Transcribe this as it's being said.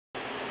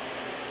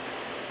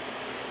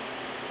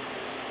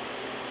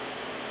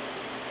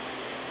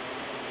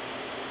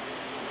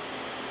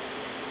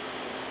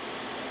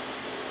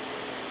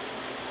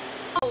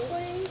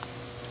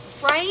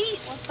Right?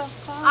 What the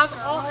fuck?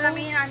 I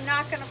mean, I'm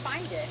not gonna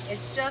find it.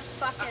 It's just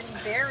fucking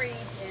buried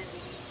in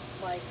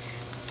like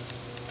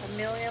a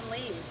million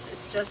leaves.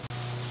 It's just.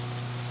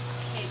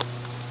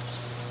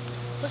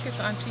 Look, it's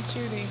Auntie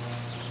Judy.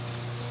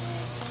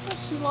 Oh,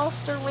 she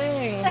lost her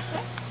ring.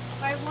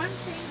 My one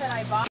thing that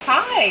I bought.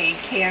 Hi,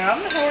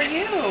 Cam. How are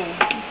you?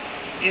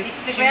 It's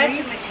the June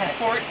graduate cut.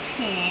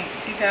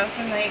 14th,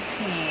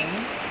 2019,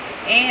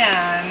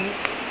 and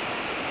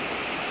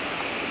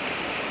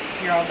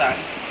you're all done.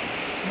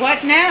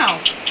 What now?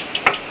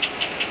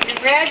 You're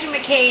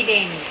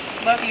graduating.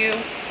 Love you.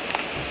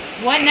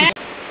 What now?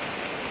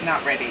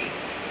 Not ready.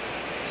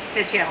 She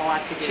said she had a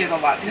lot to do. She had a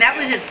lot to And that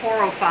do. was at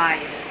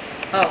 4:05.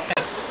 Oh.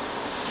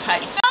 I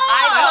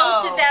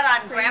posted that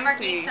on crazy. Grammar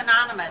Geeks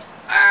Anonymous.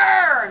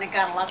 And it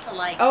got lots of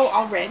likes. Oh,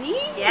 already?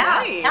 Yeah.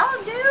 Nice.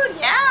 Hell, dude,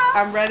 yeah.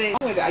 I'm ready.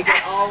 I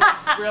get all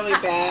really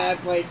bad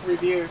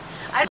reviews.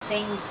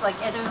 Things like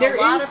there's There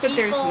a lot is, of but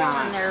people, there's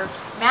not. and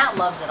Matt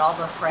loves it. All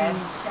the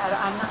threads.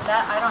 I'm not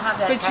that. I don't have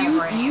that But kind of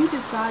brain. you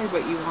decide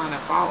what you want to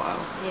follow.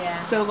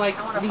 Yeah. So like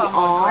I want to the follow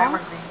all, Grammar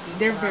Geeks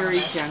they're very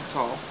Anonymous.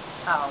 gentle.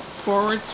 Oh. Forward